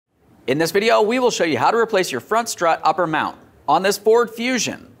In this video, we will show you how to replace your front strut upper mount on this Ford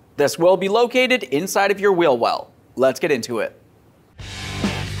Fusion. This will be located inside of your wheel well. Let's get into it.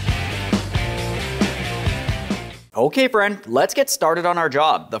 Okay friend, let's get started on our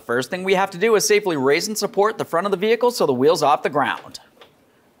job. The first thing we have to do is safely raise and support the front of the vehicle so the wheel's off the ground.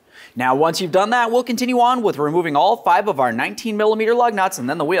 Now once you've done that, we'll continue on with removing all 5 of our 19mm lug nuts and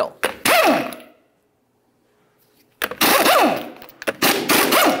then the wheel.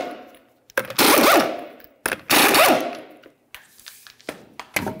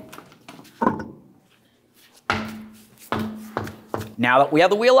 Now that we have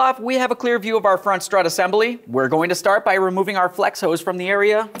the wheel off, we have a clear view of our front strut assembly. We're going to start by removing our flex hose from the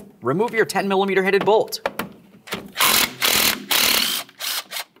area. Remove your 10mm headed bolt.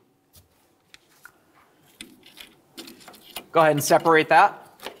 Go ahead and separate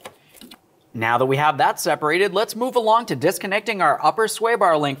that. Now that we have that separated, let's move along to disconnecting our upper sway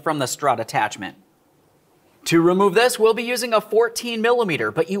bar link from the strut attachment. To remove this, we'll be using a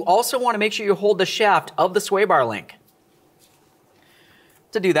 14mm, but you also want to make sure you hold the shaft of the sway bar link.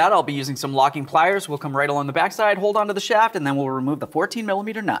 To do that, I'll be using some locking pliers. We'll come right along the backside, hold onto the shaft, and then we'll remove the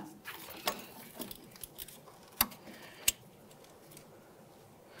 14mm nut.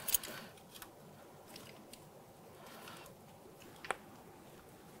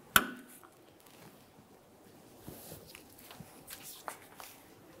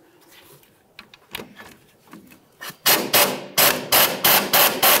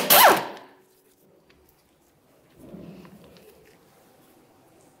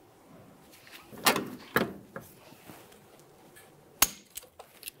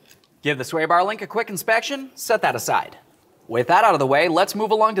 Give the sway bar link a quick inspection, set that aside. With that out of the way, let's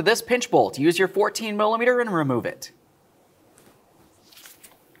move along to this pinch bolt. Use your 14mm and remove it.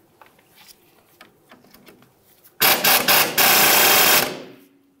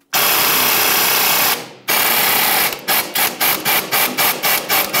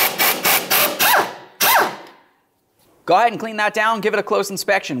 Go ahead and clean that down, give it a close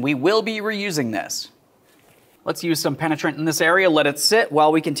inspection. We will be reusing this. Let's use some penetrant in this area, let it sit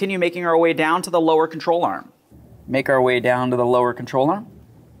while we continue making our way down to the lower control arm. Make our way down to the lower control arm.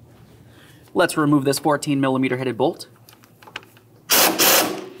 Let's remove this 14mm headed bolt.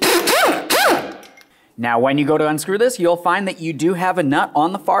 Now when you go to unscrew this, you'll find that you do have a nut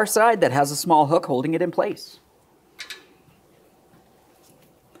on the far side that has a small hook holding it in place.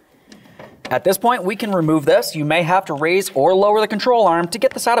 At this point, we can remove this. You may have to raise or lower the control arm to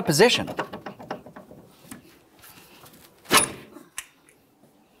get this out of position.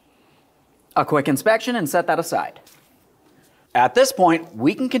 A quick inspection and set that aside. At this point,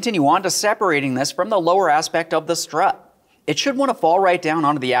 we can continue on to separating this from the lower aspect of the strut. It should want to fall right down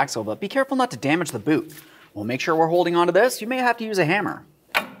onto the axle, but be careful not to damage the boot. We'll make sure we're holding onto this. You may have to use a hammer.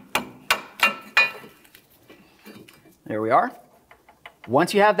 There we are.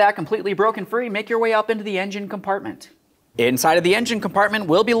 Once you have that completely broken free, make your way up into the engine compartment. Inside of the engine compartment,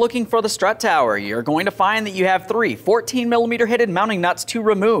 we'll be looking for the strut tower. You're going to find that you have 3 14mm headed mounting nuts to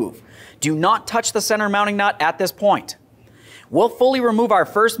remove. Do not touch the center mounting nut at this point. We'll fully remove our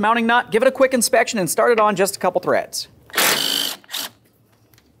first mounting nut, give it a quick inspection, and start it on just a couple threads.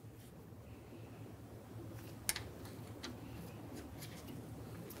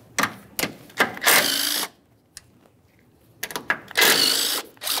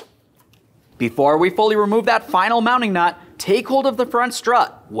 Before we fully remove that final mounting nut, take hold of the front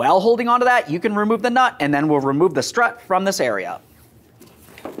strut. While holding onto that, you can remove the nut, and then we'll remove the strut from this area.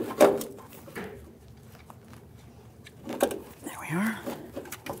 There we are.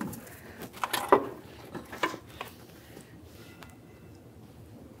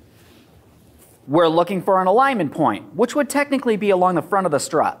 We're looking for an alignment point, which would technically be along the front of the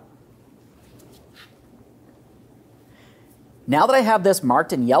strut. Now that I have this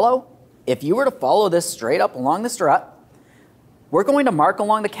marked in yellow, if you were to follow this straight up along the strut, we're going to mark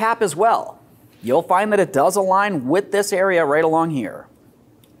along the cap as well. You'll find that it does align with this area right along here.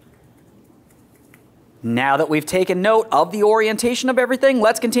 Now that we've taken note of the orientation of everything,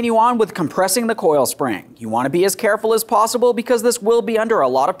 let's continue on with compressing the coil spring. You want to be as careful as possible because this will be under a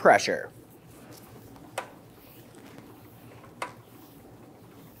lot of pressure.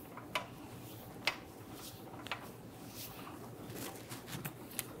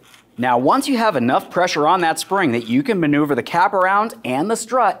 Now once you have enough pressure on that spring that you can maneuver the cap around and the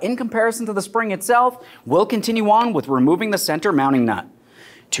strut in comparison to the spring itself, we'll continue on with removing the center mounting nut.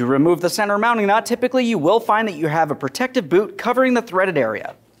 To remove the center mounting nut, typically you will find that you have a protective boot covering the threaded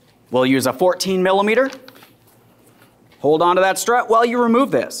area. We'll use a 14mm. Hold on to that strut while you remove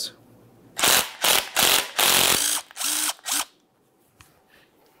this.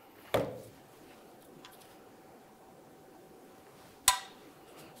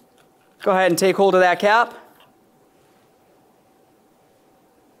 Go ahead and take hold of that cap.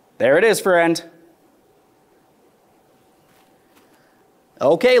 There it is, friend.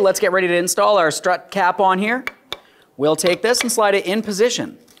 Okay, let's get ready to install our strut cap on here. We'll take this and slide it in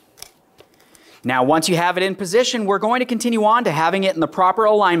position. Now, once you have it in position, we're going to continue on to having it in the proper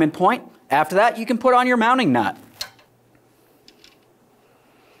alignment point. After that, you can put on your mounting nut.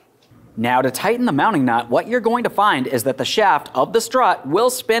 Now, to tighten the mounting nut, what you're going to find is that the shaft of the strut will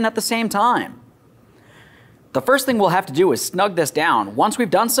spin at the same time. The first thing we'll have to do is snug this down. Once we've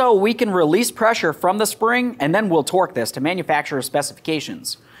done so, we can release pressure from the spring, and then we'll torque this to manufacturer's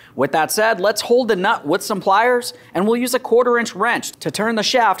specifications. With that said, let's hold the nut with some pliers, and we'll use a 1/4-inch wrench to turn the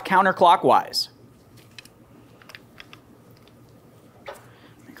shaft counterclockwise.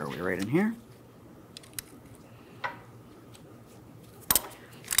 Make our way right in here.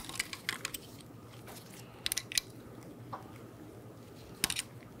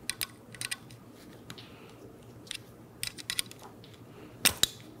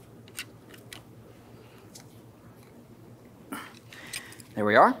 There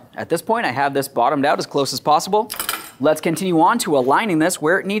we are. At this point, I have this bottomed out as close as possible. Let's continue on to aligning this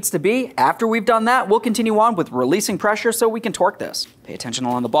where it needs to be. After we've done that, we'll continue on with releasing pressure so we can torque this. Pay attention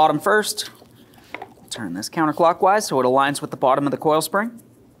along the bottom first. Turn this counterclockwise so it aligns with the bottom of the coil spring.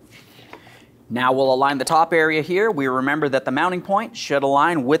 Now we'll align the top area here. We remember that the mounting point should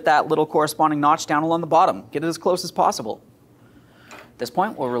align with that little corresponding notch down along the bottom. Get it as close as possible. At this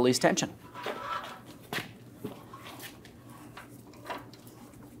point, we'll release tension.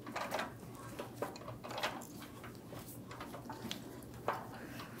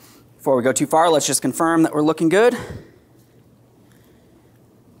 Before we go too far, let's just confirm that we're looking good.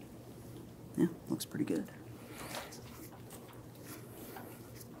 Yeah, looks pretty good.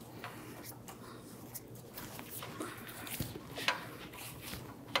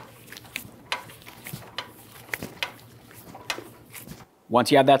 Once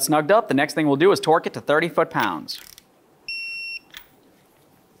you have that snugged up, the next thing we'll do is torque it to 30 foot-pounds.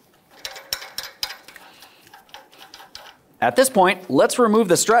 At this point, let's remove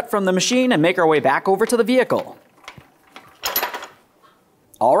the strut from the machine and make our way back over to the vehicle.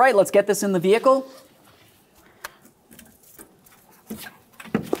 All right, let's get this in the vehicle.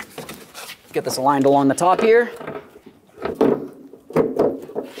 Get this aligned along the top here.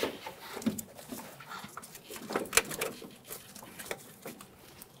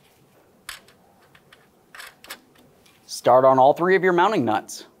 Start on all 3 of your mounting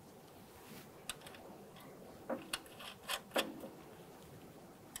nuts.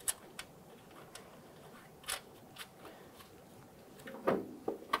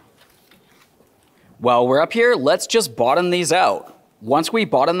 While we're up here, let's just bottom these out. Once we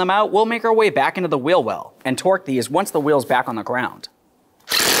bottom them out, we'll make our way back into the wheel well and torque these once the wheel's back on the ground.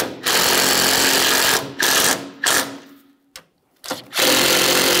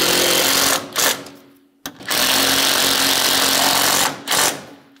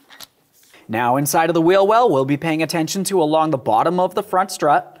 Now inside of the wheel well, we'll be paying attention to along the bottom of the front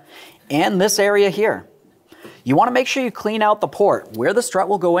strut and this area here. You want to make sure you clean out the port where the strut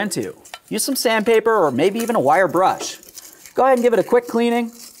will go into. Use some sandpaper or maybe even a wire brush. Go ahead and give it a quick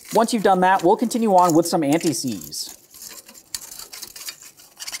cleaning. Once you've done that, we'll continue on with some anti-seize.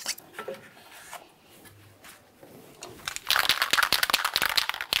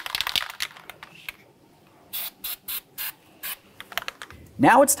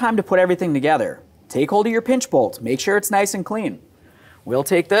 Now it's time to put everything together. Take hold of your pinch bolt. Make sure it's nice and clean. We'll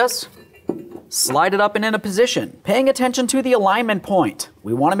take this, slide it up and in a position, paying attention to the alignment point.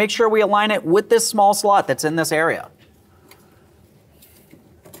 We want to make sure we align it with this small slot that's in this area.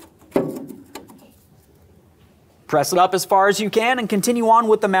 Press it up as far as you can and continue on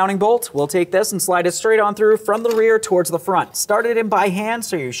with the mounting bolt. We'll take this and slide it straight on through from the rear towards the front. Start it in by hand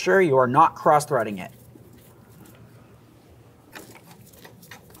so you're sure you are not cross-threading it.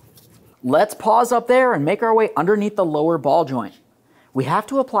 Let's pause up there and make our way underneath the lower ball joint. We have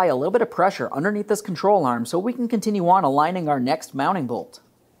to apply a little bit of pressure underneath this control arm so we can continue on aligning our next mounting bolt.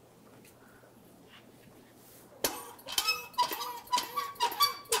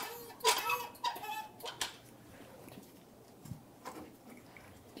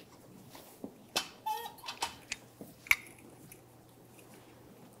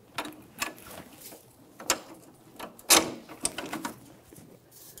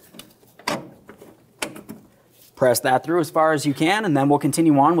 Press that through as far as you can, and then we'll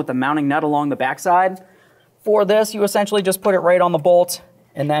continue on with the mounting nut along the backside. For this, you essentially just put it right on the bolt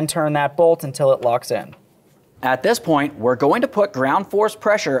and then turn that bolt until it locks in. At this point, we're going to put ground force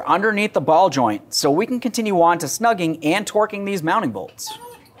pressure underneath the ball joint so we can continue on to snugging and torquing these mounting bolts.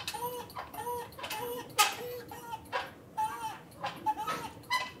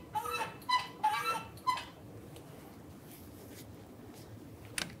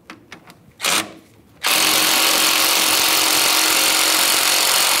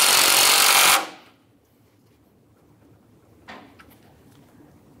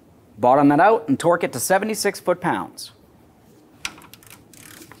 Bottom that out and torque it to 76 foot-pounds.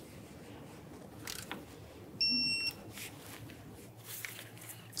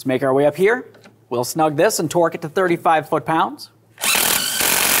 Let's make our way up here. We'll snug this and torque it to 35 foot-pounds.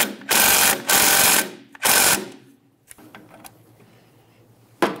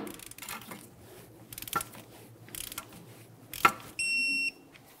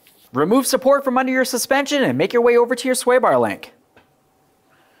 Remove support from under your suspension and make your way over to your sway bar link.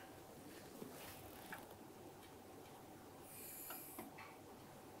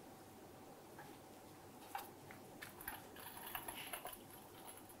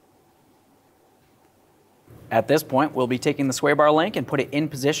 At this point, we'll be taking the sway bar link and put it in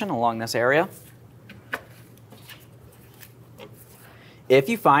position along this area. If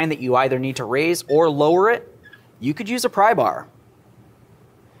you find that you either need to raise or lower it, you could use a pry bar.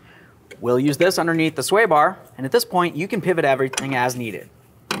 We'll use this underneath the sway bar, and at this point, you can pivot everything as needed.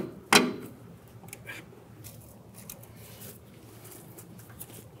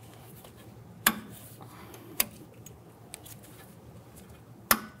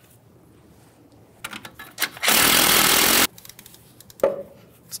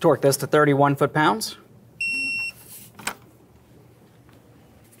 Let's torque this to 31 foot-pounds.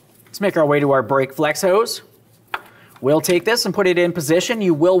 Let's make our way to our brake flex hose. We'll take this and put it in position.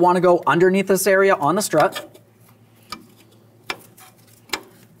 You will want to go underneath this area on the strut.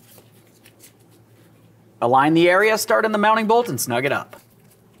 Align the area, start in the mounting bolt, and snug it up.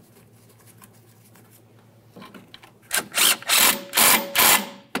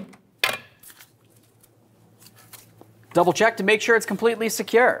 Double check to make sure it's completely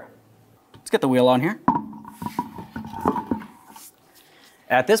secure. Let's get the wheel on here.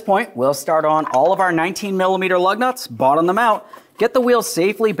 At this point, we'll start on all of our 19mm lug nuts, bottom them out, get the wheel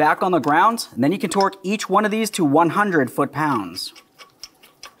safely back on the ground, and then you can torque each one of these to 100 foot-pounds.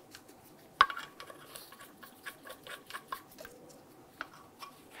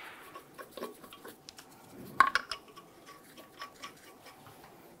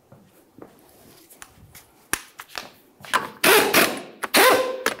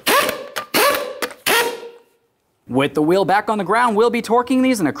 With the wheel back on the ground, we'll be torquing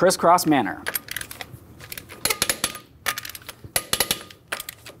these in a crisscross manner.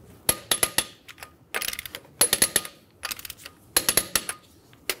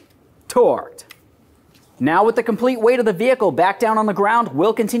 Torqued. Now with the complete weight of the vehicle back down on the ground,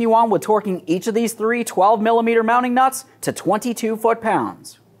 we'll continue on with torquing each of these three 12mm mounting nuts to 22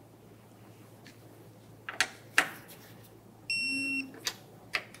 foot-pounds.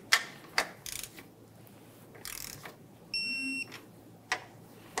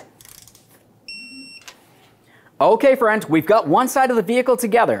 Okay, friend, we've got one side of the vehicle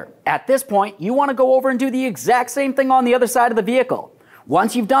together. At this point, you want to go over and do the exact same thing on the other side of the vehicle.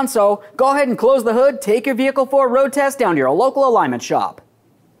 Once you've done so, go ahead and close the hood, take your vehicle for a road test down to your local alignment shop.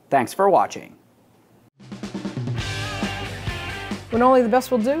 Thanks for watching. When only the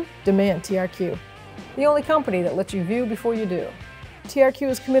best will do, demand TRQ. The only company that lets you view before you do. TRQ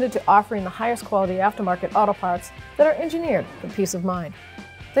is committed to offering the highest quality aftermarket auto parts that are engineered for peace of mind.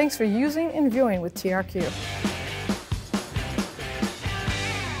 Thanks for using and viewing with TRQ.